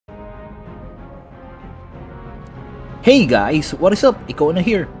Hey guys, what is up? IkaUna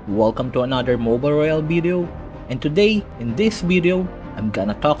here. Welcome to another Mobile Royale video. And today, in this video, I'm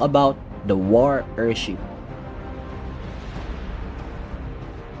gonna talk about the War Airship.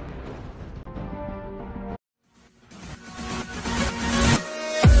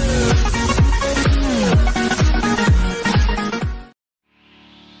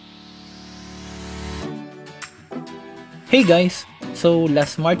 Hey guys, so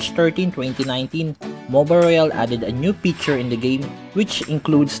last March 13, 2019, Mobile Royale added a new feature in the game which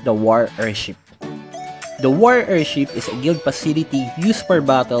includes the War Airship. The War Airship is a guild facility used for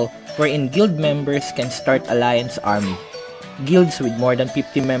battle wherein guild members can start alliance army. Guilds with more than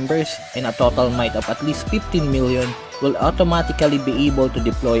 50 members and a total might of at least 15 million will automatically be able to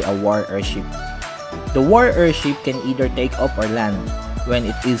deploy a War Airship. The War Airship can either take off or land. When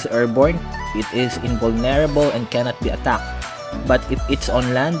it is airborne, it is invulnerable and cannot be attacked. But if it's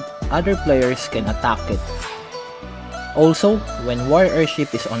on land, other players can attack it. Also, when War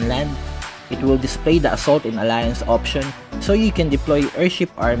Airship is on land, it will display the Assault in Alliance option so you can deploy airship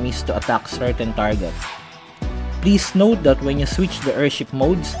armies to attack certain targets. Please note that when you switch the airship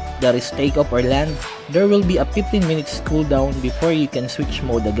modes, that is takeoff or land, there will be a 15 minutes cooldown before you can switch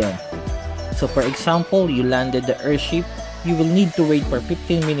mode again. So for example, you landed the airship, you will need to wait for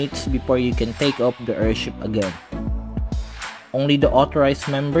 15 minutes before you can take up the airship again. Only the authorized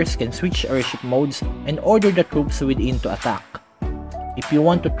members can switch airship modes and order the troops within to attack. If you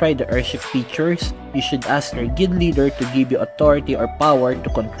want to try the airship features, you should ask your guild leader to give you authority or power to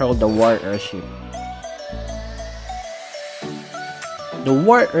control the War Airship. The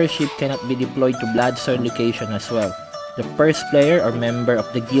War Airship cannot be deployed to Bloodsoil location as well. The first player or member of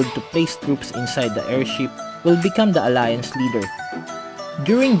the guild to place troops inside the airship will become the alliance leader.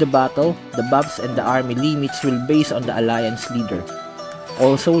 During the battle, the buffs and the army limits will base on the alliance leader.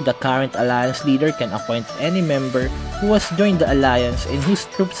 Also, the current alliance leader can appoint any member who has joined the alliance and whose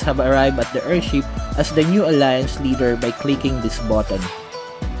troops have arrived at the airship as the new alliance leader by clicking this button.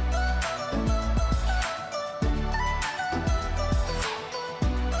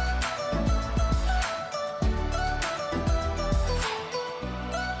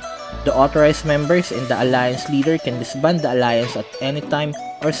 The authorized members and the alliance leader can disband the alliance at any time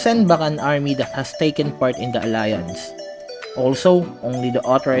or send back an army that has taken part in the alliance. Also, only the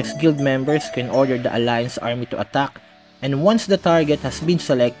authorized guild members can order the alliance army to attack, and once the target has been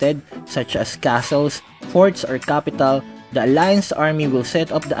selected, such as castles, forts, or capital, the alliance army will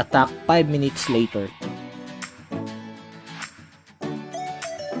set up the attack 5 minutes later.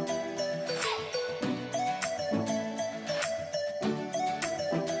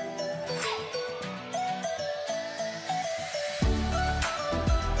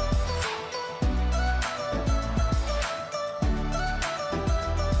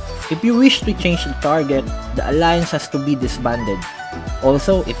 If you wish to change the target, the alliance has to be disbanded.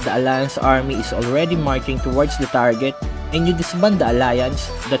 Also, if the alliance army is already marching towards the target and you disband the alliance,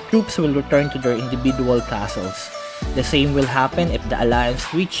 the troops will return to their individual castles. The same will happen if the alliance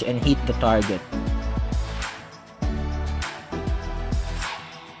reach and hit the target.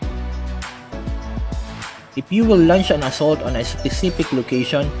 If you will launch an assault on a specific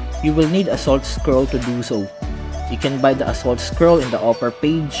location, you will need Assault Scroll to do so. You can buy the Assault Scroll in the upper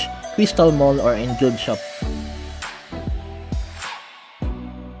page, Crystal Mall, or in Guild Shop.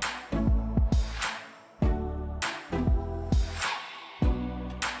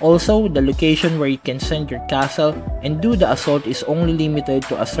 Also, the location where you can send your castle and do the assault is only limited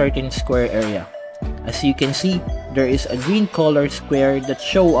to a certain square area. As you can see, there is a green color square that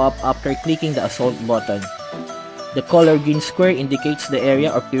show up after clicking the assault button. The color green square indicates the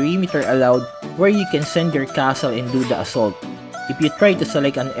area or perimeter allowed where you can send your castle and do the assault. If you try to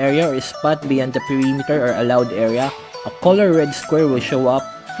select an area or spot beyond the perimeter or allowed area, a color red square will show up,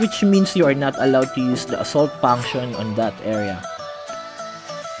 which means you are not allowed to use the assault function on that area.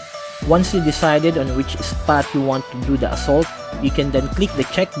 Once you decided on which spot you want to do the assault, you can then click the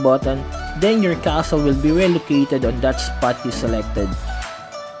check button, then your castle will be relocated on that spot you selected.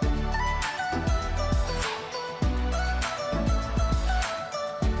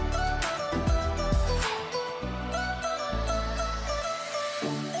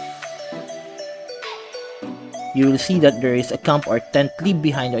 You will see that there is a camp or tent leave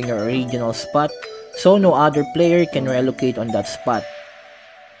behind on your original spot, so no other player can relocate on that spot.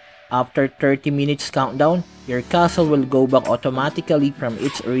 After 30 minutes countdown, your castle will go back automatically from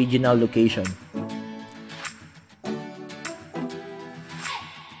its original location.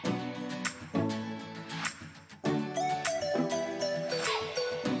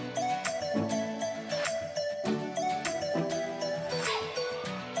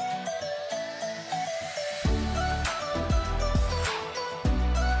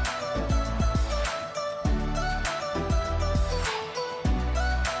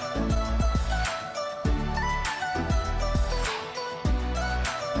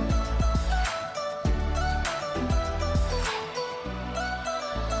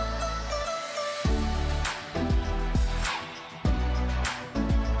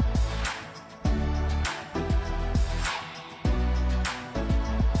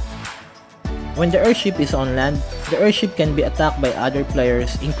 When the airship is on land, the airship can be attacked by other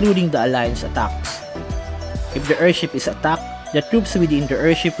players, including the Alliance attacks. If the airship is attacked, the troops within the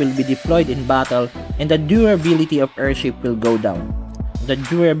airship will be deployed in battle and the durability of airship will go down. The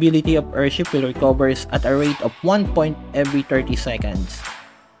durability of airship will recovers at a rate of 1 point every 30 seconds.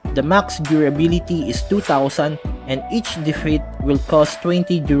 The max durability is 2000 and each defeat will cost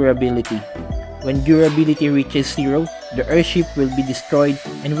 20 durability. When durability reaches 0, the airship will be destroyed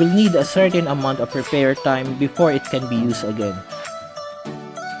and will need a certain amount of repair time before it can be used again.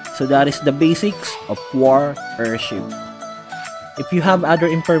 So that is the basics of War Airship. If you have other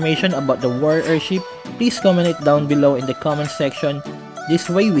information about the War Airship, please comment it down below in the comment section. This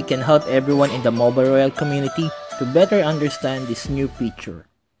way we can help everyone in the Mobile Royale community to better understand this new feature.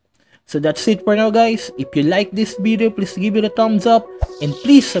 So that's it for now guys. If you like this video, please give it a thumbs up and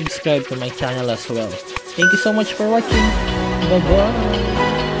please subscribe to my channel as well. Thank you so much for watching. Bye bye.